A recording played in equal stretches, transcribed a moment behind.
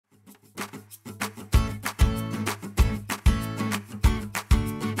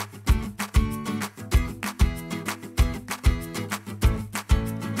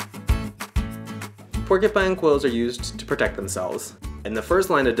Porcupine quills are used to protect themselves, and the first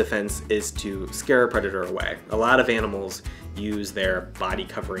line of defense is to scare a predator away. A lot of animals use their body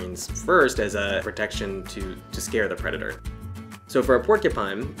coverings first as a protection to scare the predator. So for a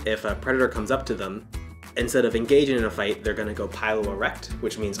porcupine, if a predator comes up to them, instead of engaging in a fight, they're gonna go pilo-erect,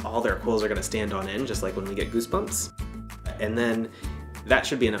 which means all their quills are gonna stand on end, just like when we get goosebumps. And then that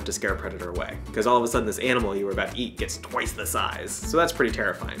should be enough to scare a predator away, because all of a sudden this animal you were about to eat gets twice the size. So that's pretty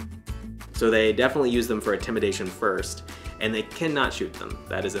terrifying. So they definitely use them for intimidation first, and they cannot shoot them.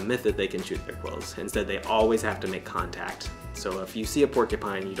 That is a myth that they can shoot their quills. Instead, they always have to make contact. So if you see a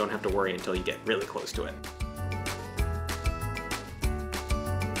porcupine, you don't have to worry until you get really close to it.